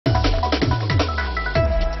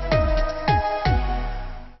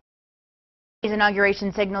Today's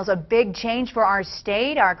inauguration signals a big change for our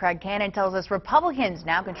state. Our Craig Cannon tells us Republicans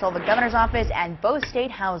now control the governor's office and both state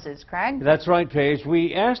houses. Craig? That's right, Paige.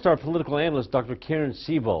 We asked our political analyst, Dr. Karen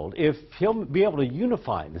Siebold, if he'll be able to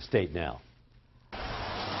unify the state now.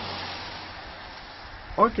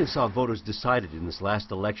 Arkansas voters decided in this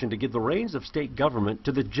last election to give the reins of state government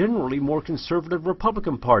to the generally more conservative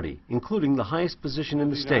Republican Party, including the highest position in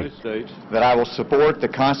the state. That I will support the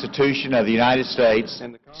Constitution of the United States.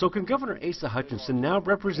 So can Governor Asa Hutchinson now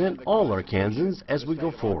represent all Arkansans as we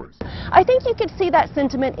go forward? I think you could see that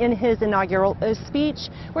sentiment in his inaugural speech,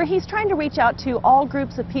 where he's trying to reach out to all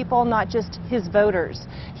groups of people, not just his voters.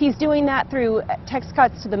 He's doing that through tax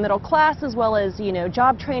cuts to the middle class, as well as,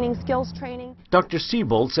 job training, skills training. Dr.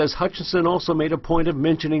 Siebold says Hutchinson also made a point of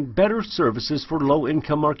mentioning better services for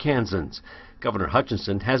low-income Arkansans. Governor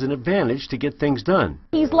Hutchinson has an advantage to get things done.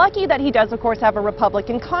 He's lucky that he does, of course, have a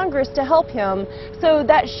Republican Congress to help him, so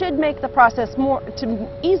that should make the process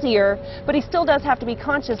easier, but he still does have to be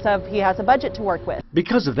conscious of he has a budget to work with.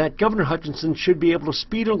 Because of that, Governor Hutchinson should be able to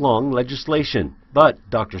speed along legislation. But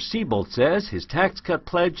Dr. Siebold says his tax cut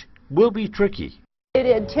pledge will be tricky. It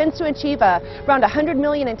intends to achieve around $100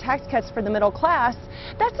 million in tax cuts for the middle class.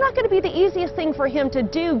 That's not going to be the easiest thing for him to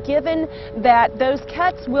do, given that those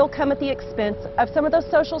cuts will come at the expense of some of those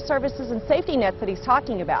social services and safety nets that he's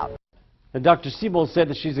talking about. And Dr. Siebold said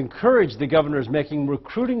that she's encouraged the governors making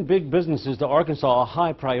recruiting big businesses to Arkansas a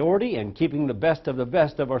high priority and keeping the best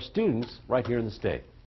of our students right here in the state.